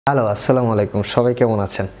Hello, আসসালামু আলাইকুম। সবাই কেমন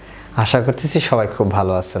আছেন? আশা করতেছি সবাই খুব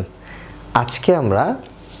ভালো আছেন। আজকে আমরা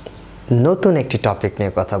নতুন একটি টপিক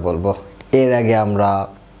নিয়ে কথা বলবো। এর আগে আমরা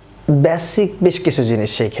বেসিক বেশ কিছু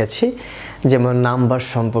জিনিস শিখেছি, যেমন নাম্বার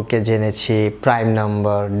সম্পর্কে জেনেছি, প্রাইম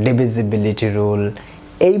নাম্বার, ডিভিজিবিলিটি রুল,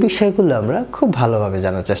 এই বিষয়গুলো আমরা খুব ভালোভাবে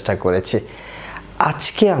জানার চেষ্টা করেছি।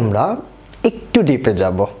 আজকে আমরা একটু ডিপে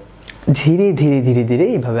যাব। ধীরে ধীরে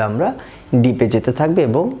এইভাবে আমরা ডিপে যেতে থাকবে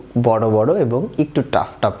এবং বড় বড় এবং একটু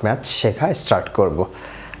টাফ ম্যাথ শেখা স্টার্ট করব।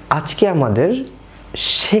 আজকে আমাদের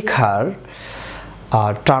শেখার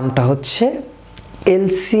টার্মটা হচ্ছে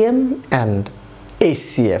LCM and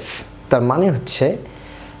HCF। তার মানে হচ্ছে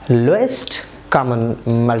lowest common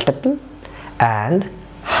multiple and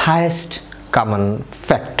highest common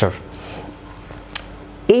factor.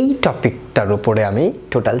 এই টপিকটার উপরে আমি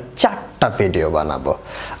টোটাল 4টা ভিডিও বানাবো,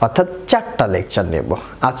 অর্থাৎ 4টা লেকচার নেব।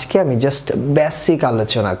 আজকে আমি জাস্ট বেসিক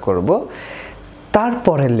আলোচনা করব,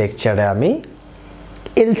 তারপরের লেকচারে আমি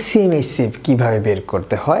LCM HCF কীভাবে বের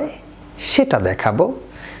করতে হয় সেটা দেখাবো।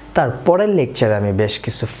 তারপরের লেকচারে আমি বেশ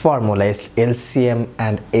কিছু ফর্মুলা LCM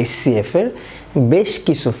and HCF এর বেশ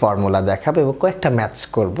কিছু ফর্মুলা দেখাবো এবং কয়েকটা ম্যাথস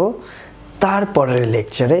করব। তারপরের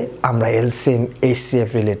লেকচারে আমরা LCM HCF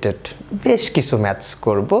রিলেটেড বেশ কিছু ম্যাথস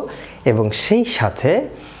করব এবং সেই সাথে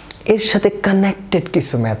এর সাথে কানেক্টেড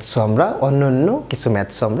কিছু ম্যাথসও আমরা অন্য কিছু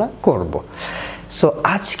ম্যাথসও আমরা করব। সো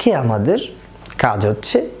আজকে আমাদের কাজ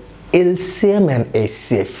হচ্ছে LCM and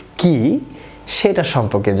HCF কি সেটা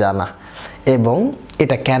সম্পর্কে জানা এবং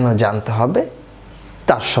এটা কেন জানতে হবে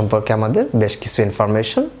তার সম্পর্কে আমাদের বেশ কিছু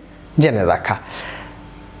ইনফরমেশন জেনে রাখা।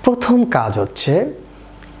 প্রথম কাজ হচ্ছে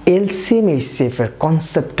LCM HCF এর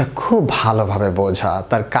কনসেপ্টটা খুব ভালোভাবে বোঝা।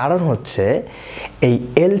 তার কারণ হচ্ছে এই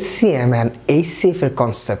LCM and HCF এর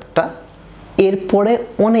কনসেপ্টটা এরপরে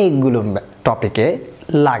অনেকগুলো টপিকে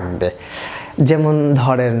লাগবে, যেমন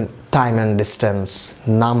ধরেন টাইম অ্যান্ড ডিস্টেন্স,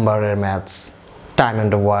 নাম্বারের maths, time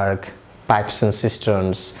and work, pipes and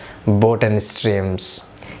systems, boat and streams,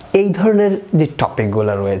 এই ধরনের যে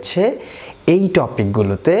টপিকগুলো রয়েছে এই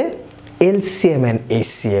টপিকগুলোতে LCM and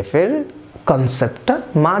HCF এর কনসেপ্টটা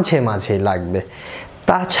মাঝেই লাগবে।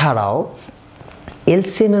 তাছাড়াও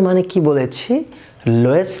LCM এর মানে কি বলেছি?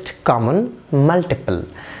 Lowest common multiple.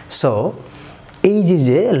 সো এই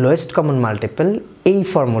যে লোয়েস্ট কমন মাল্টিপল, এই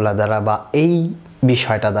ফর্মুলা দ্বারা বা এই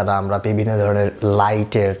বিষয়টা দ্বারা আমরা বিভিন্ন ধরনের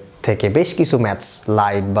লাইটের থেকে বেশ কিছু ম্যাথস,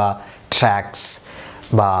 লাইট বা ট্র্যাক্স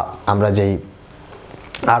বা আমরা যেই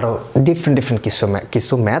আরও ডিফারেন্ট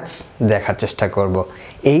কিছু ম্যাথস দেখার চেষ্টা করব।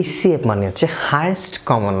 HCF মানে হচ্ছে হায়েস্ট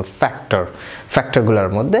কমন ফ্যাক্টর, ফ্যাক্টরগুলোর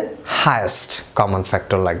মধ্যে হায়েস্ট কমন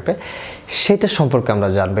ফ্যাক্টর লাগবে, সেটা সম্পর্কে আমরা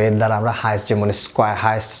জানবো। এর দ্বারা আমরা হায়েস্ট, যেমন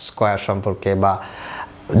হায়েস্ট স্কোয়ার সম্পর্কে বা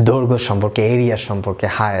দৈর্ঘ্য সম্পর্কে, এরিয়া সম্পর্কে,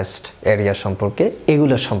 হায়েস্ট এরিয়া সম্পর্কে,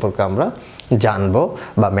 এগুলো সম্পর্কে আমরা জানবো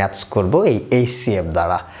বা ম্যাথস করব এই HCF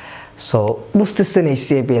দ্বারা। সো বুঝতেছেন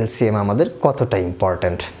HCF LCM আমাদের কতটা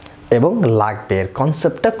ইম্পর্ট্যান্ট এবং লাগবে, এর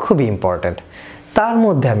কনসেপ্টটা খুবই ইম্পর্ট্যান্ট। তার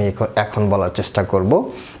মধ্যে আমি এখন বলার চেষ্টা করব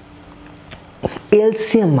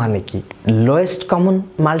LCM মানে কি? Lowest common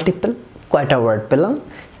multiple. কয়টা ওয়ার্ড পেলাম?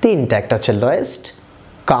 3টা। একটা হচ্ছে লোয়েস্ট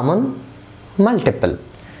কমন মাল্টিপল।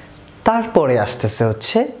 তারপরে আসতেছে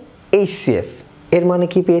হচ্ছে HCF, এর মানে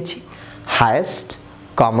কি পেয়েছি? Highest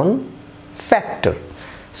common factor.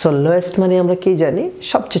 So lowest মানে আমরা কি জানি?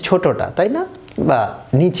 সবচেয়ে ছোটটা, তাই না? বা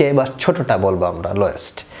নিচে বা ছোটটা বলবো আমরা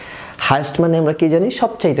লোয়েস্ট। হায়েস্ট মানে আমরা কি জানি?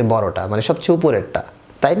 সবচাইতে বড়টা, মানে সবচেয়ে উপরেরটা,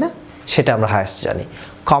 তাই না? সেটা আমরা হায়েস্ট জানি।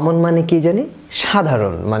 কমন মানে কি জানি?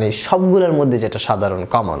 সাধারণ, মানে সবগুলোর মধ্যে যেটা সাধারণ,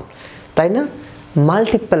 কমন, তাই না?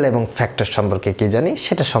 মাল্টিপল এবং ফ্যাক্টর সম্পর্কে কি জানি?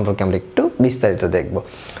 সেটা সম্পর্কে আমরা একটু বিস্তারিত দেখব।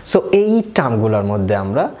 সো এই টার্মগুলোর মধ্যে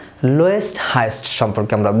আমরা লোয়েস্ট হায়েস্ট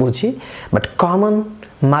সম্পর্কে আমরা বুঝি, বাট কমন,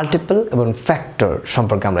 মাল্টিপল এবং ফ্যাক্টর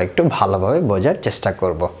সম্পর্কে আমরা একটু ভালোভাবে বোঝার চেষ্টা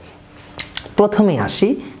করব। প্রথমে আসি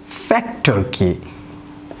ফ্যাক্টর কি?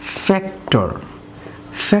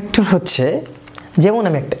 ফ্যাক্টর হচ্ছে, যেমন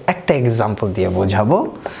আমি একটা এক্সাম্পল দিয়ে বোঝাবো,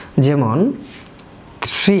 যেমন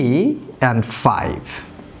 3 and 5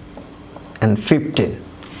 and 15।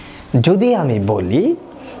 যদি আমি বলি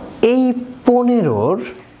এই 15-র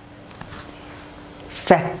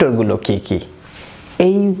ফ্যাক্টরগুলো কি কি?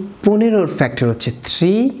 এই 15-র ফ্যাক্টর হচ্ছে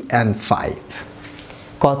 3 and 5।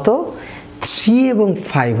 কত? 3 এবং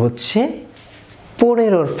 5 হচ্ছে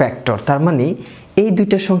 15-র ফ্যাক্টর। তার মানে এই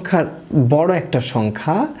দুইটা সংখ্যার বড় একটা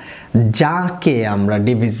সংখ্যা যাকে আমরা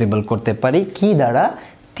ডিভিজিবল করতে পারি কি দ্বারা?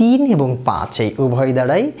 3 এবং 5, এই উভয়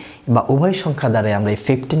দ্বারাই বা উভয় সংখ্যা দ্বারাই আমরা এই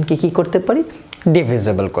 15কে কি করতে পারি?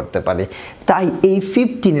 ডিভিজিবল করতে পারি। তাই এই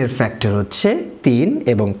 15-এর ফ্যাক্টর হচ্ছে 3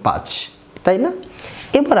 এবং 5, তাই না?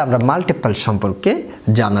 এবার আমরা মাল্টিপল সম্পর্কে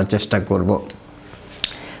জানার চেষ্টা করব।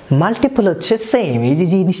 মাল্টিপল হচ্ছে সেম, এই যে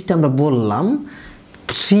জিনিসটা আমরা বললাম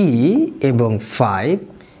 3 এবং 5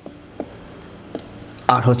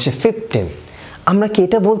 আর হচ্ছে 15, আমরা কি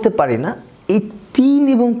এটা বলতে পারি না এই 3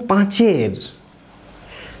 এবং 5-এর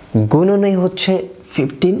গুণনই হচ্ছে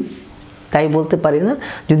 15? তাই বলতে পারি না?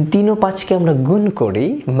 যদি 3 ও 5-কে আমরা গুণ করি,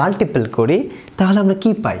 মাল্টিপল করি, তাহলে আমরা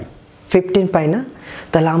কি পাই? 15 পাই না?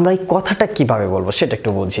 তাহলে আমরা এই কথাটা কিভাবে বলবো সেটা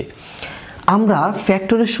একটু বুঝি। আমরা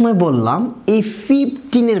ফ্যাক্টরের সময় বললাম এই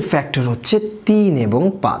 15-এর ফ্যাক্টর হচ্ছে 3 এবং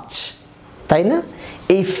 5, তাই না?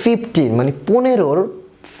 এই 15 মানে 15-র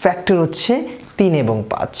ফ্যাক্টর হচ্ছে 3 এবং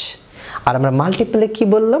 5। আর আমরা মাল্টিপলে কি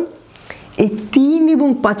বললাম? এই 3 এবং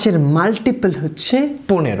 5-এর মাল্টিপল হচ্ছে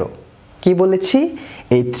 15। কি বলেছি?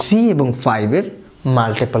 এই 3 এবং 5-এর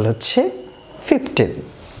মাল্টিপল হচ্ছে 15,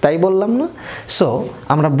 তাই বললাম না? সো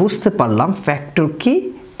আমরা বুঝতে পারলাম ফ্যাক্টর কি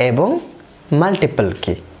এবং মাল্টিপল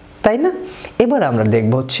কি, তাই না? এবার আমরা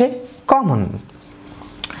দেখব হচ্ছে কমন।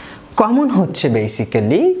 কমন হচ্ছে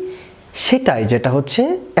বেসিক্যালি সেটাই যেটা হচ্ছে,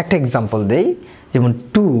 একটা এক্সাম্পল দেই, যেমন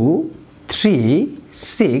 2, 3,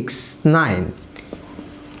 6, 9।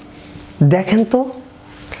 দেখেন তো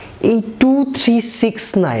এই 2, 3, 6,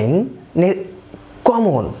 9-এর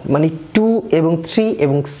কমন মানে 2 এবং 3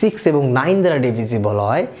 এবং 6 এবং 9 দ্বারা ডিভিজিবল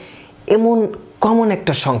হয় এমন কমন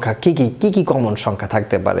একটা সংখ্যা কি কমন সংখ্যা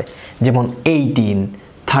থাকতে পারে? যেমন 18,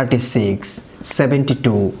 36,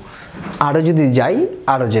 72, আরও যদি যাই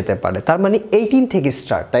আরও যেতে পারে। তার মানে 18 থেকে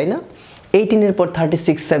স্টার্ট, তাই না? 18-এর পর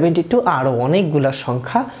 36, 72 আরও অনেকগুলা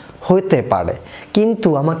সংখ্যা হতে পারে, কিন্তু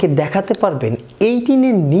আমাকে দেখাতে পারবেন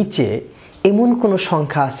 18-এর নিচে এমন কোনো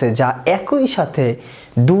সংখ্যা আছে যা একই সাথে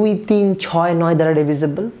 2, 3, 6, 9 দ্বারা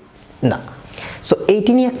ডিভিজিবল? না। সো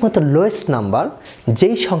 18-ই একমাত্র লোয়েস্ট নাম্বার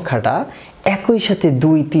যেই সংখ্যাটা একই সাথে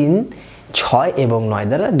 2, 3, 6 এবং 9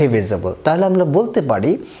 দ্বারা ডিভিজিবল। তাহলে আমরা বলতে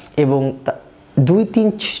পারি এবং 2, 3,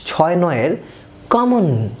 6, 9-এর কমন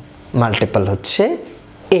মাল্টিপল হচ্ছে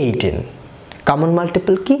 18। কমন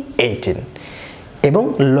মাল্টিপল কি? 18 এবং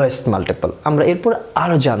লোয়েস্ট মাল্টিপল আমরা এরপর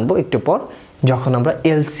আরও জানবো একটু পর, যখন আমরা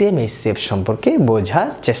LCM HCF সম্পর্কে বোঝার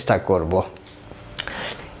চেষ্টা করব।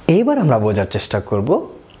 এইবার আমরা বোঝার চেষ্টা করব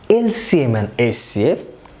LCM and HCF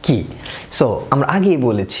কি। সো আমরা আগেই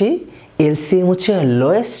বলেছি LCM হচ্ছে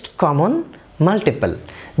লোয়েস্ট কমন মাল্টিপল।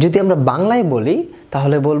 যদি আমরা বাংলায় বলি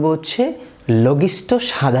তাহলে বলবো হচ্ছে লঘিষ্ঠ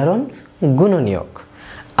সাধারণ গুণনীয়ক।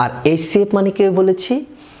 আর HCF মানে কি বলেছি?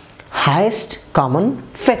 Highest common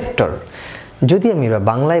factor. যদি আমি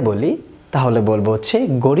বাংলায় বলি তাহলে বলবো হচ্ছে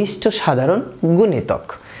গরিষ্ঠ সাধারণ গুণিতক।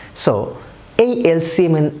 সো এই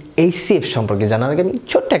LCM and HCF সম্পর্কে জানার আগে আমি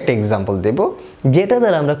ছোট্ট একটা এক্সাম্পল দেব, যেটা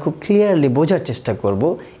দ্বারা আমরা খুব ক্লিয়ারলি বোঝার চেষ্টা করব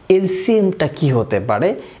LCMটা কি হতে পারে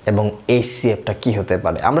এবং HCFটা কি হতে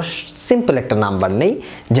পারে। আমরা সিম্পল একটা নাম্বার নেই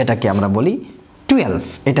যেটাকে আমরা বলি 12।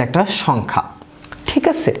 এটা একটা সংখ্যা, ঠিক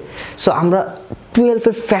আছে? সো আমরা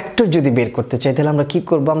 12-এর ফ্যাক্টর যদি বের করতে চাই তাহলে আমরা কি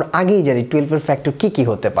করব? আমরা আগেই জানি 12-এর ফ্যাক্টর কি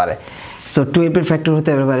হতে পারে। সো 12-এর ফ্যাক্টর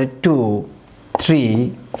হতে পারে 2, 3,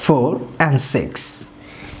 4 and 6।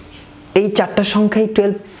 এই চারটা সংখ্যাই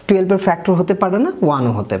 12-এর ফ্যাক্টর হতে পারে না?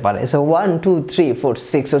 1ও হতে পারে। সো 1, 2, 3, 4,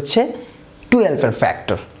 6 হচ্ছে 12-এর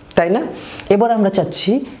ফ্যাক্টর, তাই না? এবার আমরা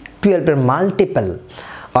চাচ্ছি 12-এর মাল্টিপল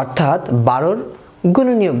অর্থাৎ 12-র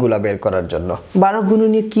গুণনীয়কগুলো বের করার জন্য। 12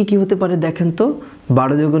 গুণনীয়ক কি হতে পারে দেখেন তো?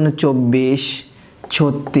 12 × 24,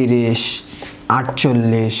 36,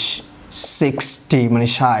 48, 60 মানে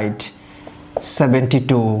 60,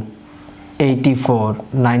 72, 84,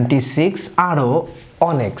 96 আরও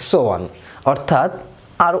অনেক সো অন, অর্থাৎ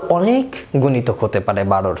আরও অনেক গুণিতক হতে পারে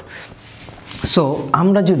 12-র। সো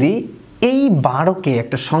আমরা যদি এই 12কে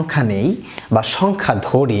একটা সংখ্যা নেই বা সংখ্যা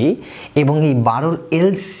ধরি এবং এই 12-র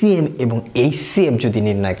LCM এবং HCF যদি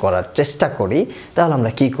নির্ণয় করার চেষ্টা করি তাহলে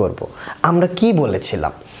আমরা কি করব? আমরা কি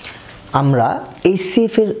বলেছিলাম? আমরা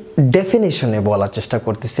HCF-এর ডেফিনেশনে বলার চেষ্টা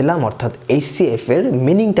করতেছিলাম, অর্থাৎ HCF-এর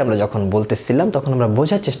মিনিংটা আমরা যখন বলতেছিলাম তখন আমরা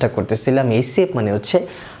বোঝার চেষ্টা করতেছিলাম HCF মানে হচ্ছে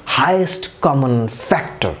হাইয়েস্ট কমন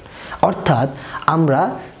ফ্যাক্টর। অর্থাৎ আমরা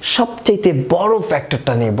সবচাইতে বড়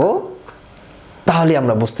ফ্যাক্টরটা নেব, তাহলে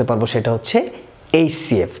আমরা বুঝতে পারবো সেটা হচ্ছে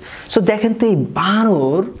HCF। সো দেখেন তো এই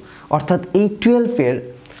 12-র অর্থাৎ এই 12-এর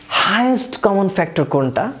হাইয়েস্ট কমন ফ্যাক্টর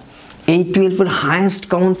কোনটা? এই 12-এর হাইয়েস্ট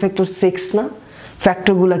কমন ফ্যাক্টর 6 না?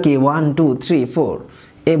 ফ্যাক্টরগুলো কি 1, 2, 3, 4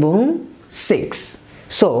 এবং 6।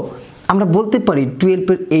 সো আমরা বলতে পারি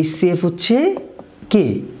 12-এর HCF হচ্ছে কি?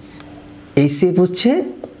 HCF হচ্ছে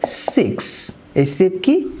 6। HCF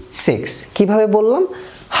কি? 6। কিভাবে বললাম?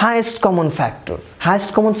 Highest common factor. Highest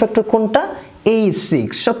common factor কোনটা? এই 6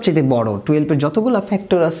 সবচেয়ে বড়। 12-এর যতগুলো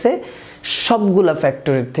ফ্যাক্টর আছে সবগুলা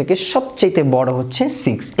ফ্যাক্টরের থেকে সবচেয়ে বড় হচ্ছে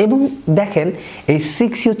 6। এবং দেখেন এই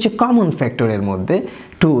 6ই হচ্ছে কমন ফ্যাক্টরের মধ্যে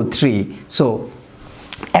 2, 3। সো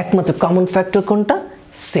একমাত্র কমন ফ্যাক্টর কোনটা?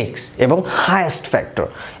 6 এবং হাইয়েস্ট ফ্যাক্টর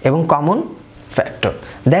এবং কমন ফ্যাক্টর।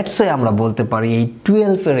 দ্যাটস ওয়াই আমরা বলতে পারি এই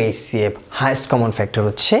 12 এর HCF হাইয়েস্ট কমন ফ্যাক্টর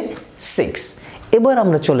হচ্ছে 6। এবার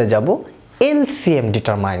আমরা চলে যাব LCM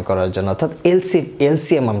ডিটারমাইন করার জন্য, অর্থাৎ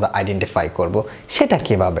LCM আমরা আইডেন্টিফাই করব। সেটা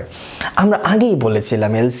কিভাবে? আমরা আগেই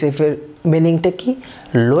বলেছিলাম LCF এর মিনিংটা কি?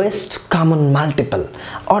 লোয়েস্ট কমন মাল্টিপল,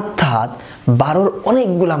 অর্থাৎ 12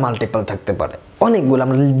 অনেকগুলা মাল্টিপল থাকতে পারে, অনেকগুলো।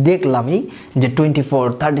 আমরা দেখলামই যে 24,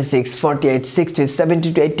 36, 48, 60,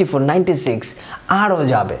 72, 84, 96 আরও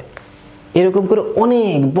যাবে, এরকম করে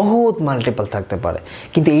অনেক বহুত মাল্টিপল থাকতে পারে।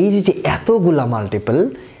 কিন্তু এই যে এতগুলা মাল্টিপল,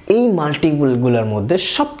 এই মাল্টিপলগুলোর মধ্যে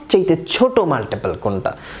সবচাইতে ছোট মাল্টিপল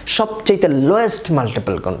কোনটা, সবচাইতে লোয়েস্ট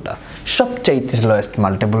মাল্টিপল কোনটা? সবচাইতে লোয়েস্ট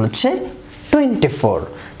মাল্টিপল হচ্ছে 24।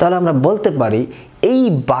 তাহলে আমরা বলতে পারি এই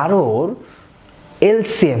 12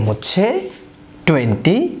 LCM হচ্ছে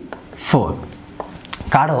 24,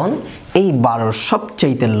 কারণ এই 12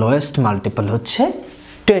 সবচাইতে লোয়েস্ট মাল্টিপল হচ্ছে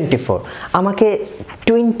 24। আমাকে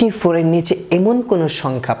 24 এর নিচে এমন কোনো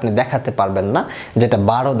সংখ্যা আপনি দেখাতে পারবেন না যেটা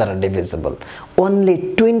 12 দ্বারা ডিভিজিবল। অনলি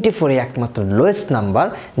 24 একমাত্র লোয়েস্ট নাম্বার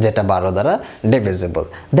যেটা 12 দ্বারা ডিভিজিবল।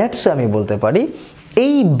 দ্যাটস আমি বলতে পারি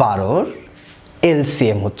এই 12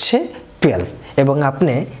 LCM হচ্ছে 12। এবং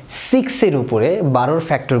আপনি 6 এর উপরে 12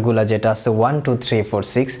 ফ্যাক্টরগুলো যেটা আছে 1 2 3 4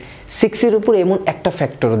 6 এর উপরে এমন একটা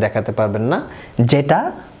ফ্যাক্টরও দেখাতে পারবেন না যেটা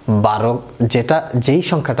 12, যেই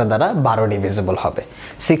সংখ্যাটা দ্বারা 12 ডিভিজিবল হবে।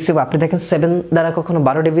 6 আপনি দেখেন 7 দ্বারা কখনো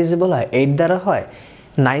 12 ডিভিজিবল হয়? 8 দ্বারা হয়,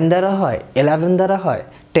 9 দ্বারা হয়, 11 দ্বারা হয়,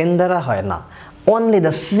 10 দ্বারা হয় না। অনলি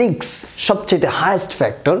দ্য 6 সবচেয়ে হাইয়েস্ট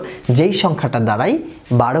ফ্যাক্টর, যেই সংখ্যাটা দ্বারাই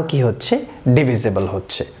 12 কি হচ্ছে? ডিভিজিবল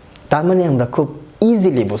হচ্ছে। তার মানে আমরা খুব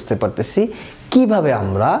ইজিলি বুঝতে পারতেছি কিভাবে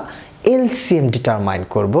আমরা LCM ডিটারমাইন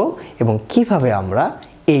করব এবং কিভাবে আমরা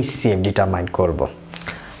HCF ডিটারমাইন করব।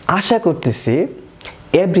 আশা করতেছি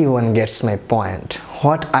everyone gets my point,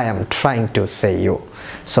 what I am trying to say you.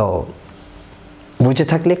 So বুঝে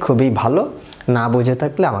থাকলে খুবই ভালো, না বুঝে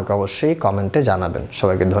থাকলে আমাকে অবশ্যই কমেন্টে জানাবেন।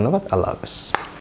 সবাইকে ধন্যবাদ। আল্লাহ হাফেজ।